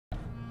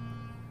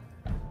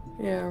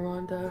Yeah,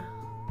 Rhonda.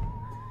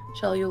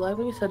 Shell, you lied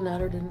when you said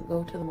Natter didn't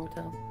go to the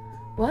motel.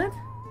 What?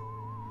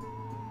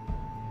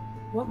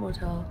 What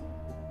motel?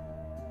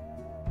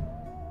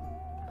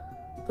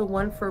 The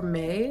one for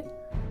May?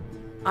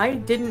 I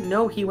didn't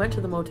know he went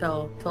to the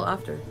motel till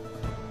after.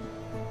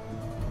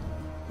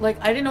 Like,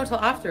 I didn't know till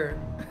after.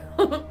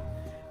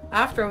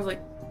 After, I was like,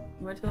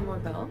 you went to the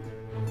motel?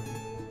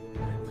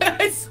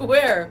 I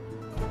swear.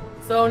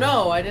 So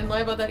no, I didn't lie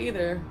about that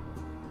either.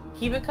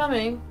 Keep it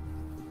coming.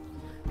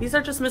 These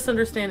are just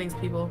misunderstandings,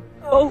 people.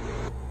 Oh.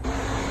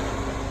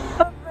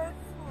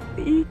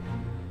 Eventually,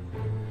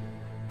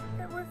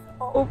 it was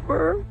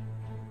over.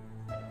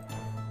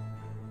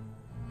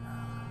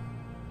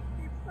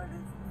 He put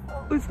his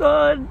clothes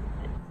on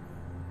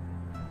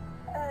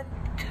and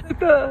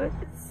took a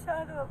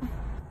shot of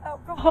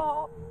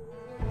alcohol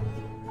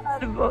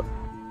out of a...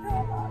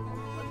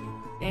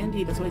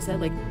 Andy, that's what I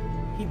said, like,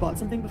 he bought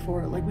something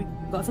before, like, we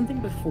got something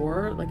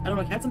before, like, I don't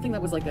know, he had something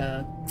that was like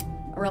a,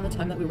 around the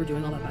time that we were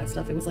doing all that bad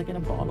stuff, it was like in a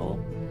bottle,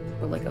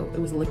 but like, it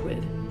was liquid,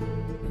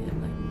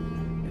 and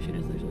like, she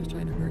knows that she was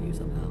trying to hurt you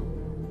somehow.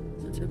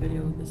 Since her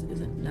video, this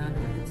isn't Natter,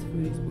 it's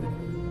Foodie's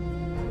boyfriend.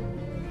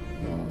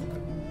 Well,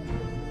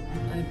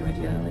 I have no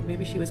idea, like,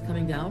 maybe she was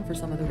coming down for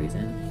some other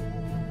reason,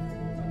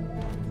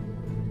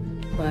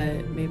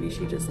 but maybe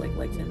she just, like,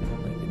 liked him,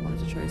 like, and wanted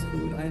to try his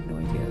food, I have no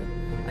idea.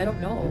 I don't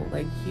know,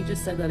 like, he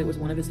just said that it was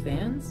one of his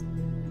fans,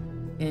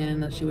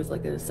 and that she was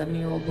like a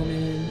 70-year-old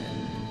woman,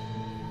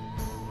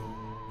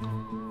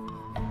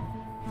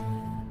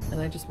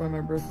 and I just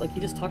remember, like, he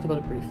just talked about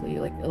it briefly,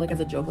 like as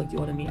a joke, like, do you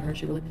want to meet her?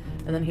 She really,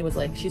 and then he was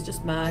like, she's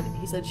just mad,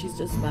 he said she's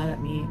just mad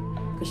at me,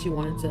 because she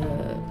wanted to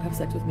have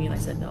sex with me, and I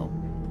said no,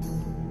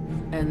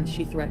 and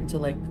she threatened to,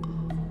 like,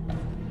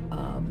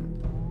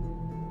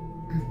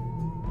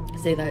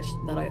 say that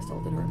I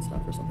assaulted her and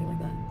stuff, or something like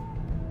that.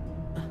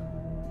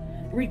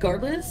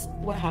 Regardless,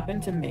 what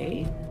happened to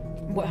May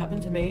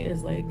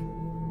is, like,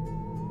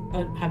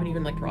 I haven't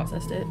even, like,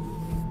 processed it,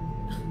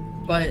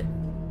 but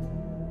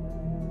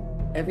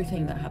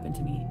everything that happened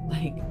to me,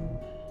 like,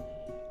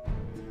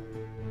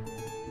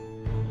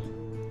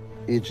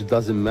 age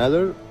doesn't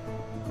matter.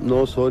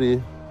 No,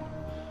 sorry,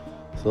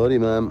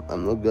 ma'am,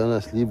 I'm not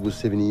gonna sleep with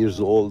 7 years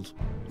old,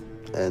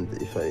 and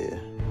if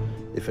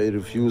I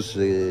refuse,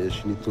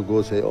 she need to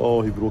go say,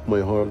 oh, he broke my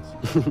heart.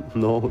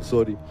 No,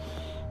 sorry.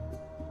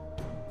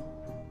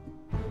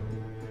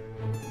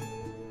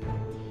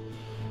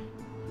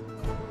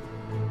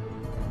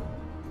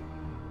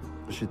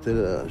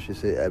 She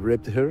say I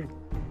raped her.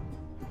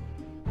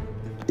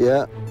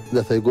 Yeah,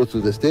 that I go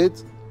to the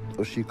States,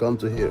 or she come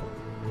to here.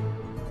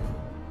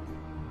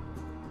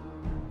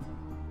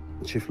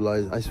 She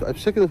flies. I'm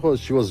checking her.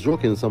 She was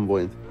joking at some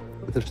point.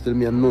 But she tell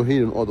me I'm not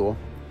here in Ottawa.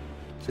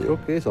 Say,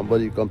 okay,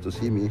 somebody come to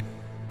see me.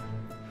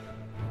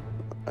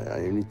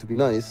 I need to be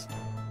nice.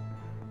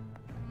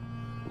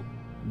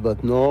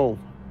 But no.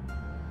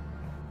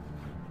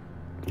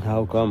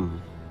 How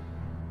come?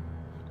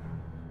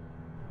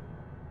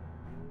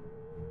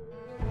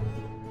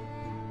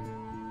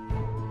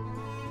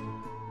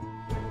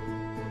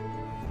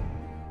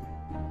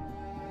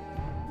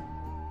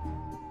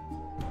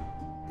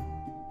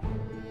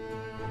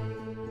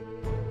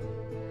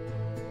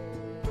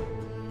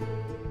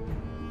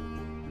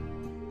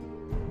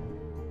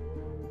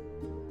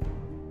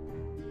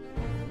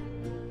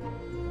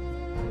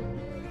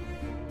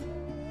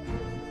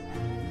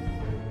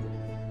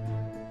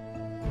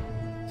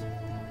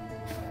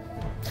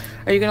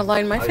 are you gonna lie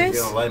in my face?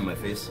 I'm gonna lie in my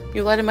face.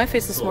 You lied in my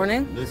face this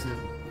morning. Listen,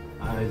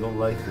 I don't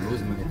like to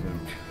lose my temper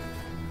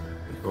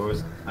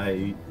because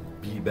I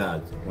be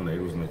bad when I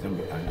lose my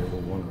temper. I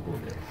don't want to go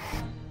there.